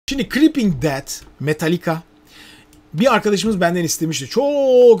Şimdi Creeping Dead, Metallica. Bir arkadaşımız benden istemişti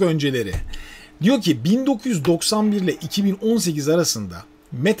çok önceleri. Diyor ki 1991 ile 2018 arasında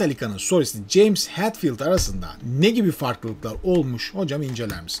Metallica'nın solisti James Hetfield arasında ne gibi farklılıklar olmuş hocam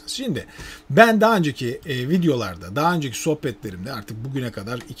inceler misiniz? Şimdi ben daha önceki videolarda, daha önceki sohbetlerimde artık bugüne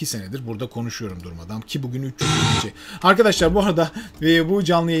kadar 2 senedir burada konuşuyorum durmadan ki bugün 300. Arkadaşlar bu arada bu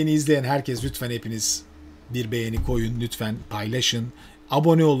canlı yayını izleyen herkes lütfen hepiniz bir beğeni koyun, lütfen paylaşın,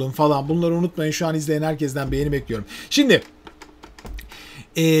 abone olun falan, bunları unutmayın. Şu an izleyen herkesten beğeni bekliyorum. Şimdi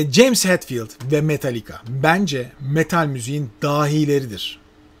James Hetfield ve Metallica bence metal müziğin dahileridir.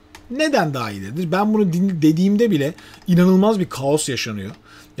 Neden dahileridir? Ben bunu dediğimde bile inanılmaz bir kaos yaşanıyor.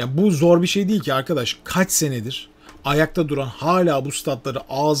 Yani bu zor bir şey değil ki arkadaş. Kaç senedir ayakta duran, hala bu statları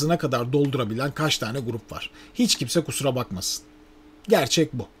ağzına kadar doldurabilen kaç tane grup var. Hiç kimse kusura bakmasın.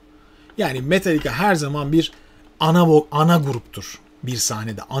 Gerçek bu. Yani Metallica her zaman bir ana gruptur. Bir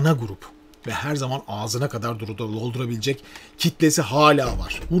sahnede ana grup. Ve her zaman ağzına kadar doldurabilecek kitlesi hala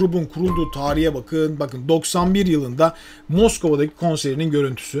var. Grubun kurulduğu tarihe bakın. Bakın 91 yılında Moskova'daki konserinin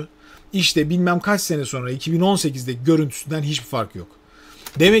görüntüsü. İşte bilmem kaç sene sonra 2018'deki görüntüsünden hiçbir fark yok.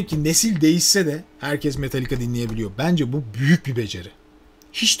 Demek ki nesil değişse de herkes Metallica dinleyebiliyor. Bence bu büyük bir beceri.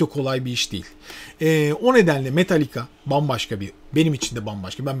 Hiç de kolay bir iş değil. O nedenle Metallica bambaşka bir, benim için de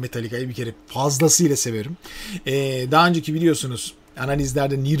bambaşka. Ben Metallica'yı bir kere fazlasıyla severim. Daha önceki biliyorsunuz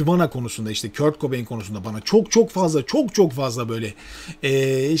analizlerde Nirvana konusunda, işte Kurt Cobain konusunda bana çok fazla böyle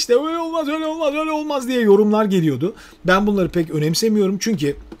işte öyle olmaz, öyle olmaz, öyle olmaz diye yorumlar geliyordu. Ben bunları pek önemsemiyorum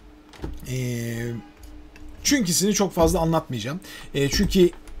çünkü çünküsünü çok fazla anlatmayacağım. Çünkü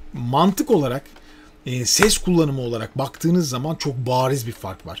mantık olarak, ses kullanımı olarak baktığınız zaman çok bariz bir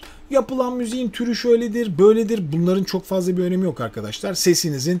fark var. Yapılan müziğin türü şöyledir, böyledir. Bunların çok fazla bir önemi yok arkadaşlar.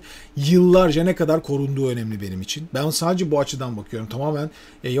 Sesinizin yıllarca ne kadar korunduğu önemli benim için. Ben sadece bu açıdan bakıyorum tamamen.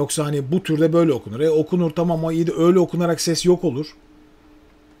 Yoksa hani bu türde böyle okunur. Okunur tamam ama iyi de öyle okunarak ses yok olur.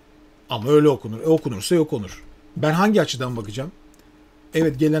 Ama öyle okunur. Okunursa yok olur. Ben hangi açıdan bakacağım?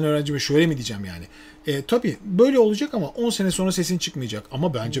 Evet, gelen öğrencime şöyle mi diyeceğim yani? Tabii böyle olacak ama 10 sene sonra sesin çıkmayacak.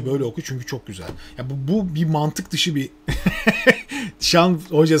 Ama bence böyle oku çünkü çok güzel. Ya bu bir mantık dışı bir şan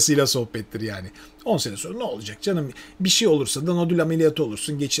hocasıyla sohbettir yani. 10 sene sonra ne olacak canım? Bir şey olursa da nodül ameliyatı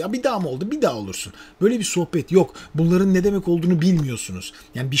olursun. Bir daha mı oldu? Bir daha olursun. Böyle bir sohbet yok. Bunların ne demek olduğunu bilmiyorsunuz.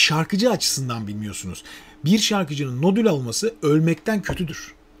 Yani bir şarkıcı açısından bilmiyorsunuz. Bir şarkıcının nodül alması ölmekten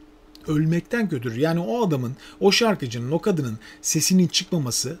kötüdür. Ölmekten kötüdür. Yani o adamın, o şarkıcının, o kadının sesinin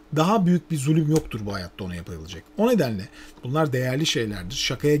çıkmaması, daha büyük bir zulüm yoktur bu hayatta ona yapılacak. O nedenle bunlar değerli şeylerdir.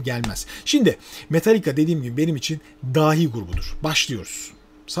 Şakaya gelmez. Şimdi Metallica dediğim gibi benim için dahi grubudur. Başlıyoruz.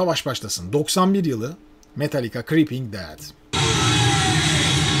 Savaş başlasın. 91 yılı Metallica Creeping Dead.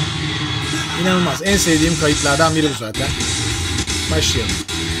 İnanılmaz. En sevdiğim kayıtlardan biri bu zaten. Başlayalım.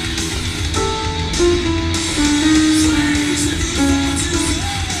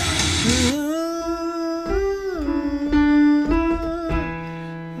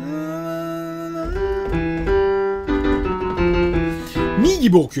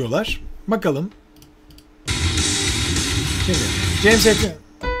 Gibi okuyorlar. Bakalım. Şimdi James Hetfield.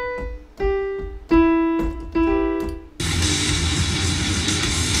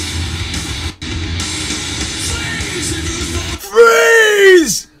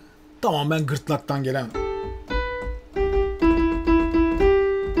 Freeze! Tamam, ben gırtlaktan gelen.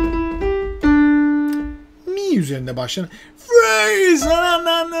 Mi üzerinde başlayan. Freeze!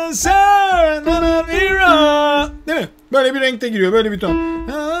 Değil mi? Böyle bir renkte giriyor. Böyle bir ton.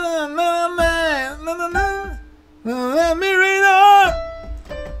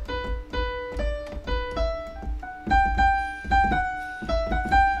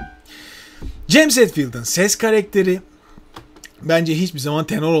 James Hetfield'ın ses karakteri bence hiçbir zaman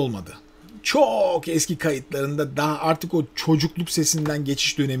tenor olmadı. Çok eski kayıtlarında daha artık o çocukluk sesinden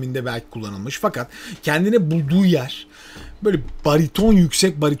geçiş döneminde belki kullanılmış. Fakat kendine bulduğu yer böyle bariton,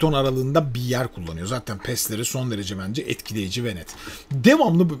 yüksek bariton aralığında bir yer kullanıyor. Zaten pesleri son derece bence etkileyici ve net.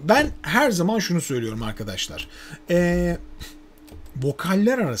 Devamlı ben her zaman şunu söylüyorum arkadaşlar.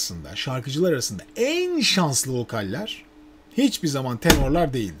 Vokaller arasında, şarkıcılar arasında en şanslı vokaller hiçbir zaman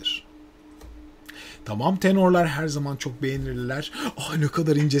tenorlar değildir. Tamam, tenorlar her zaman çok beğenirler. Ne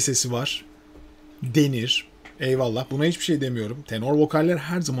kadar ince sesi var denir. Eyvallah, buna hiçbir şey demiyorum. Tenor vokaller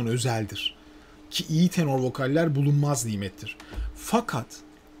her zaman özeldir. Ki iyi tenor vokaller bulunmaz nimettir. Fakat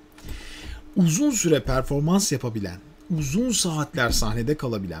uzun süre performans yapabilen, uzun saatler sahnede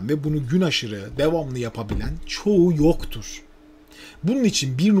kalabilen ve bunu gün aşırı devamlı yapabilen çoğu yoktur. Bunun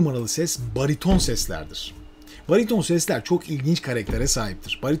için bir numaralı ses bariton seslerdir. Bariton sesler çok ilginç karaktere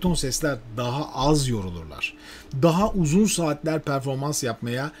sahiptir. Bariton sesler daha az yorulurlar. Daha uzun saatler performans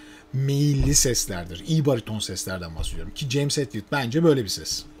yapmaya meyilli seslerdir. İyi bariton seslerden bahsediyorum. Ki James Hetfield bence böyle bir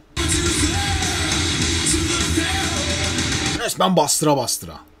ses. Resmen bastıra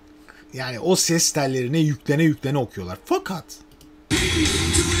bastıra. Yani o ses tellerine yüklene okuyorlar. Fakat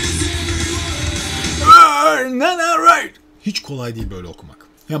hiç kolay değil böyle okumak.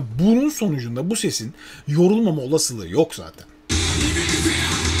 Yani bunun sonucunda bu sesin yorulmama olasılığı yok zaten.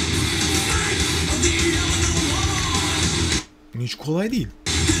 Hiç kolay değil.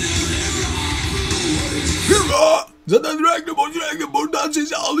 Zaten sürekli buradan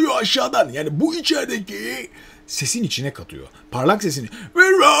sesi alıyor aşağıdan. Yani bu içerideki sesin içine katıyor. Parlak sesini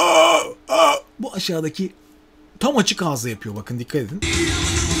bu aşağıdaki tam açık ağızla yapıyor. Bakın dikkat edin.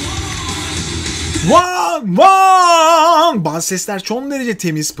 Bazı sesler son derece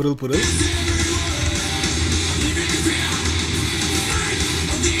temiz, pırıl pırıl.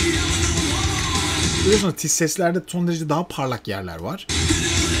 Biliyorsunuz tiz seslerde son derece daha parlak yerler var.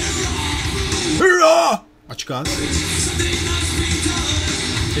 Açık ağız.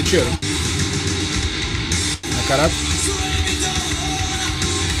 Geçiyorum. Nakarat.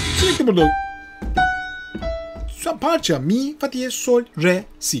 Sürekli burada. Parça mi, fa diye, sol, re,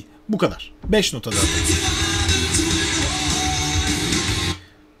 si. Bu kadar. 5 notada.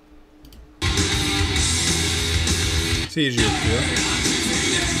 Seyirci yapıyor.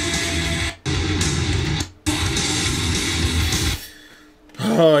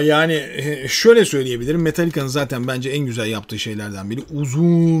 Yani şöyle söyleyebilirim. Metallica'nın zaten bence en güzel yaptığı şeylerden biri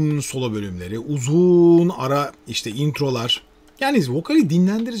uzun solo bölümleri, uzun ara işte introlar. Yani vokali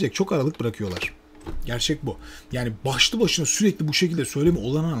dinlendirecek çok aralık bırakıyorlar. Gerçek bu. Yani başlı başına sürekli bu şekilde söyleme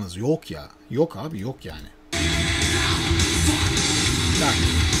olanağınız yok ya. Yok abi, yok yani.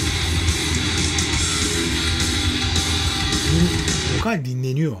 Vokal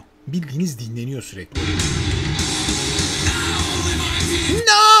dinleniyor. Bildiğiniz dinleniyor sürekli.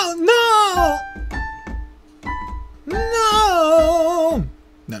 No.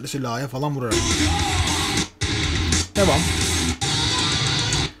 Neredeyse la'ya falan vurarak. Devam.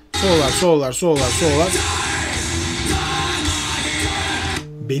 Soğlar.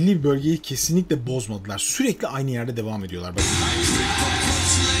 Belli bir bölgeyi kesinlikle bozmadılar. Sürekli aynı yerde devam ediyorlar. Bakın.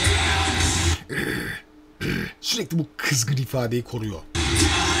 Sürekli bu kızgın ifadeyi koruyor.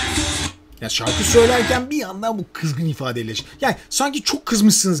 Ya şarkı söylerken bir yandan bu kızgın ifadeyle. Yani sanki çok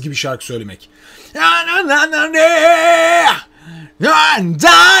kızmışsınız gibi şarkı söylemek.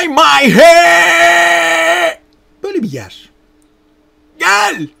 Böyle bir yer.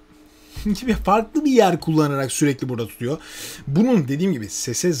 Gel! Gibi farklı bir yer kullanarak sürekli burada tutuyor. Bunun dediğim gibi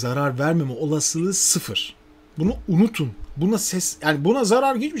sese zarar vermeme olasılığı 0. Bunu unutun. Buna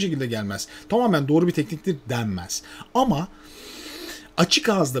zarar hiçbir şekilde gelmez. Tamamen doğru bir tekniktir denmez. Ama açık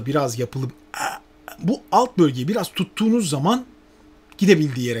ağızda biraz yapılıp bu alt bölgeyi biraz tuttuğunuz zaman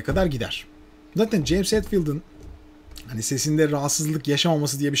gidebildiği yere kadar gider. Zaten James Hetfield'ın hani sesinde rahatsızlık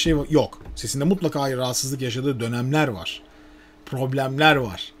yaşamaması diye bir şey yok. Sesinde mutlaka rahatsızlık yaşadığı dönemler var. Problemler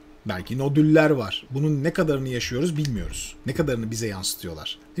var. Belki nodüller var. Bunun ne kadarını yaşıyoruz bilmiyoruz. Ne kadarını bize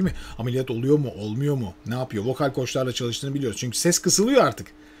yansıtıyorlar. Değil mi? Ameliyat oluyor mu? Olmuyor mu? Ne yapıyor? Vokal koçlarla çalıştığını biliyoruz. Çünkü ses kısılıyor artık.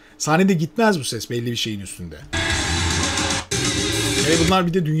 Sahnede gitmez bu ses belli bir şeyin üstünde. Bunlar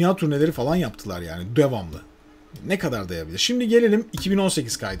bir de dünya turneleri falan yaptılar yani. Devamlı. Ne kadar dayabilir? Şimdi gelelim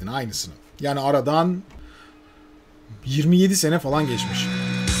 2018 kaydına, aynısını. Yani aradan 27 sene falan geçmiş.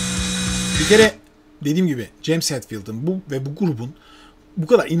 Bir kere dediğim gibi James Hetfield'ın bu grubun bu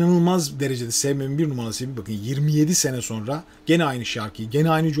kadar inanılmaz derecede sevmemin bir numarası, bir bakın 27 sene sonra gene aynı şarkıyı, gene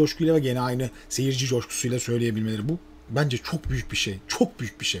aynı coşkuyla ve gene aynı seyirci coşkusuyla söyleyebilmeleri, bu bence çok büyük bir şey. Çok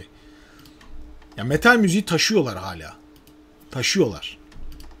büyük bir şey. Ya metal müziği taşıyorlar hala. Taşıyorlar.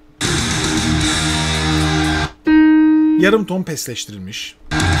 Yarım ton pesleştirilmiş.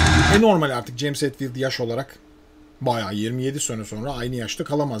 Normal artık James Hetfield yaş olarak bayağı 27 sene sonra aynı yaşta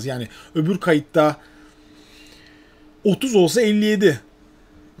kalamaz. Yani öbür kayıtta 30 olsa 57.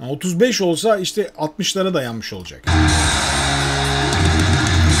 35 olsa işte 60'lara dayanmış olacak.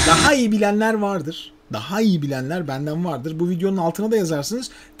 Daha iyi bilenler vardır. Daha iyi bilenler benden vardır. Bu videonun altına da yazarsınız.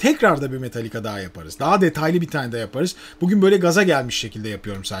 Tekrar da bir Metallica daha yaparız. Daha detaylı bir tane de yaparız. Bugün böyle gaza gelmiş şekilde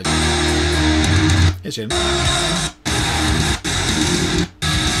yapıyorum sadece. Geçelim.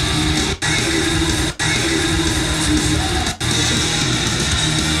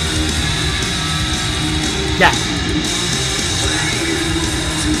 Gel.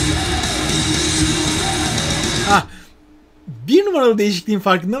 Bir numaralı değişikliğin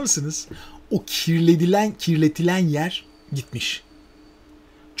farkında mısınız? O kirletilen yer gitmiş.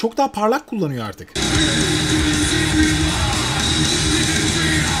 çok daha parlak kullanıyor artık.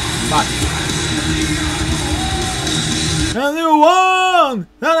 Bak. And you want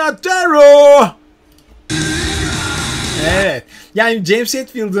and a terror. Evet. Yani James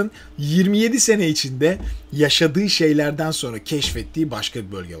Hetfield'ın 27 sene içinde yaşadığı şeylerden sonra keşfettiği başka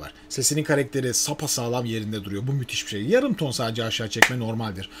bir bölge var. Sesinin karakteri sapasağlam yerinde duruyor. Bu müthiş bir şey. Yarım ton sadece aşağı çekme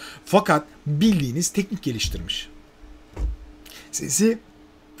normaldir. Fakat bildiğiniz teknik geliştirmiş. Sesi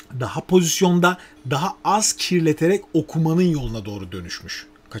daha pozisyonda, daha az kirleterek okumanın yoluna doğru dönüşmüş.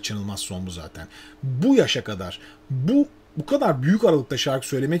 Kaçınılmaz son bu zaten. Bu yaşa kadar bu kadar büyük aralıkta şarkı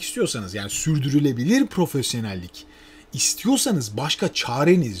söylemek istiyorsanız, yani sürdürülebilir profesyonellik istiyorsanız başka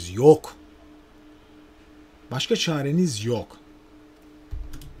çareniz yok. Başka çareniz yok.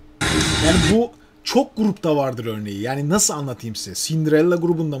 Yani bu çok grupta vardır örneği. Yani nasıl anlatayım size? Cinderella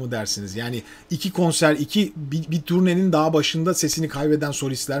grubunda mı dersiniz? Yani iki konser, bir turnenin daha başında sesini kaybeden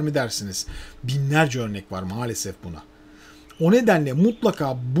solistler mi dersiniz? Binlerce örnek var maalesef buna. O nedenle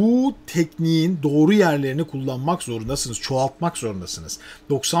mutlaka bu tekniğin doğru yerlerini kullanmak zorundasınız. Çoğaltmak zorundasınız.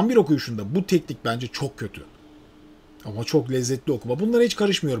 91 okuyuşunda bu teknik bence çok kötü. Ama çok lezzetli okuma. Bunlara hiç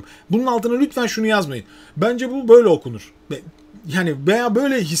karışmıyorum. Bunun altına lütfen şunu yazmayın. Bence bu böyle okunur. Yani veya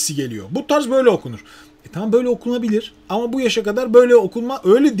böyle hissi geliyor. Bu tarz böyle okunur. Tamam, böyle okunabilir. Ama bu yaşa kadar böyle okunma,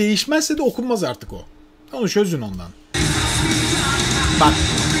 öyle değişmezse de okunmaz artık o. Onu çözün ondan. Bak.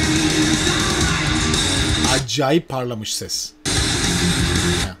 Acayip parlamış ses.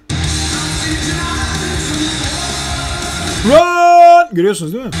 Run!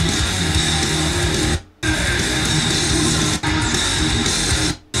 Görüyorsunuz değil mi?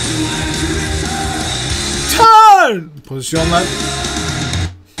 Turn! Pozisyonlar.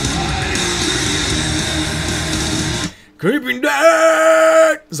 Creeping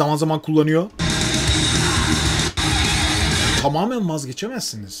Dead! Zaman zaman kullanıyor. Tamamen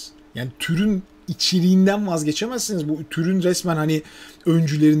vazgeçemezsiniz. Yani türün içeriğinden vazgeçemezsiniz. Bu türün resmen hani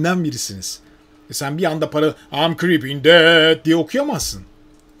öncülerinden birisiniz. Sen bir anda I'm creeping dead diye okuyamazsın.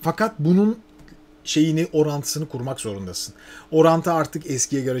 Fakat bunun orantısını kurmak zorundasın. Orantı artık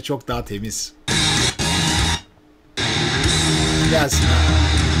eskiye göre çok daha temiz. Gelsin.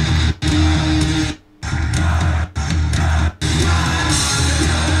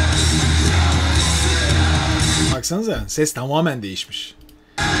 Baksanıza, ses tamamen değişmiş.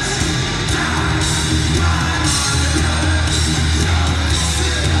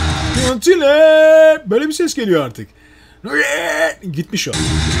 Böyle bir ses geliyor artık. Gitmiş o.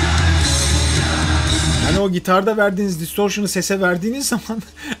 Yani o gitarda verdiğiniz distortion'ı sese verdiğiniz zaman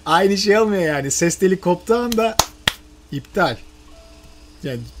aynı şey olmuyor yani. Ses teli koptuğu anda iptal.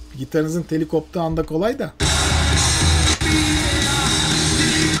 Yani gitarınızın teli koptuğu anda kolay da.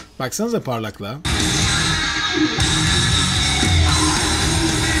 Baksanıza parlaklığa.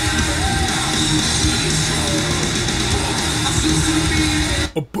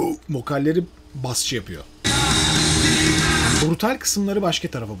 Vokalleri basçı yapıyor. Brutal kısımları başka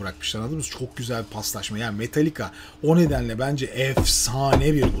tarafa bırakmışlar. Anladınız mı? Çok güzel bir paslaşma. Yani Metallica o nedenle bence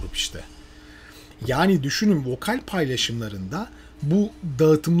efsane bir grup işte. Yani düşünün, vokal paylaşımlarında bu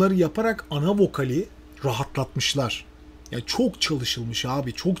dağıtımları yaparak ana vokali rahatlatmışlar. Ya çok çalışılmış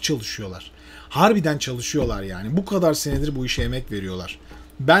abi. Çok çalışıyorlar. Harbiden çalışıyorlar yani. Bu kadar senedir bu işe emek veriyorlar.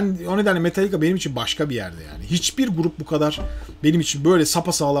 Ben o nedenle Metallica benim için başka bir yerde yani. Hiçbir grup bu kadar benim için böyle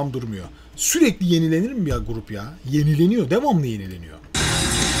sapasağlam durmuyor. Sürekli yenilenir mi bir grup ya? Yenileniyor. Devamlı yenileniyor.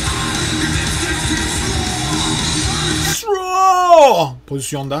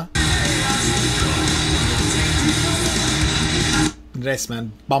 Pozisyonda. Resmen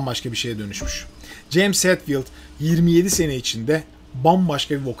bambaşka bir şeye dönüşmüş. James Hetfield 27 sene içinde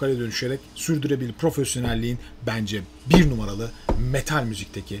bambaşka bir vokale dönüşerek sürdürebilir profesyonelliğin bence bir numaralı metal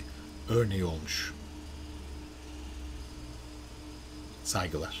müzikteki örneği olmuş.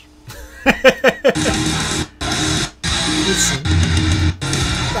 Saygılar.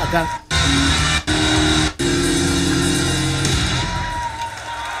 Zaten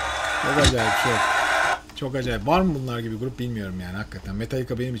çok acayip çok. Çok acayip. Var mı bunlar gibi grup bilmiyorum yani hakikaten.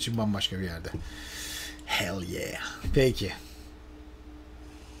 Metallica benim için bambaşka bir yerde. Hell yeah. Peki.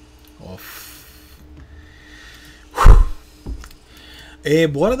 Of.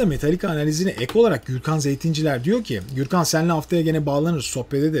 Bu arada Metallica analizine ek olarak Gürkan Zeytinciler diyor ki, Gürkan senle haftaya gene bağlanırız,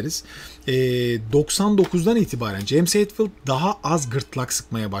 sohbet ederiz. 99'dan itibaren James Hetfield daha az gırtlak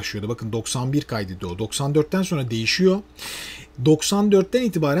sıkmaya başlıyordu. Bakın 91 kaydediyor. 94'ten sonra değişiyor. 94'ten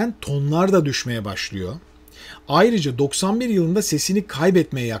itibaren tonlar da düşmeye başlıyor. Ayrıca 91 yılında sesini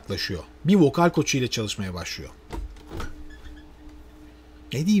kaybetmeye yaklaşıyor. Bir vokal koçu ile çalışmaya başlıyor.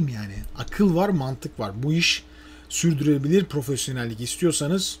 Ne diyeyim yani? Akıl var, mantık var. Bu iş sürdürülebilir profesyonellik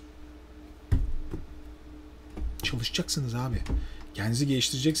istiyorsanız çalışacaksınız abi. Kendinizi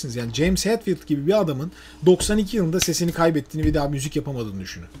geliştireceksiniz. Yani James Hetfield gibi bir adamın 92 yılında sesini kaybettiğini ve daha müzik yapamadığını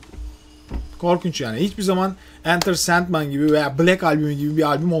düşünün. Korkunç yani. Hiçbir zaman Enter Sandman gibi veya Black albümü gibi bir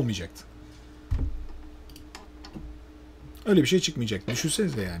albüm olmayacaktı. Öyle bir şey çıkmayacaktı.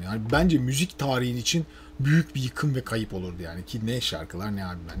 Düşünsenize yani. Yani bence müzik tarihi için büyük bir yıkım ve kayıp olurdu yani. Ki ne şarkılar ne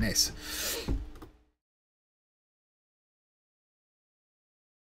albümler. Neyse.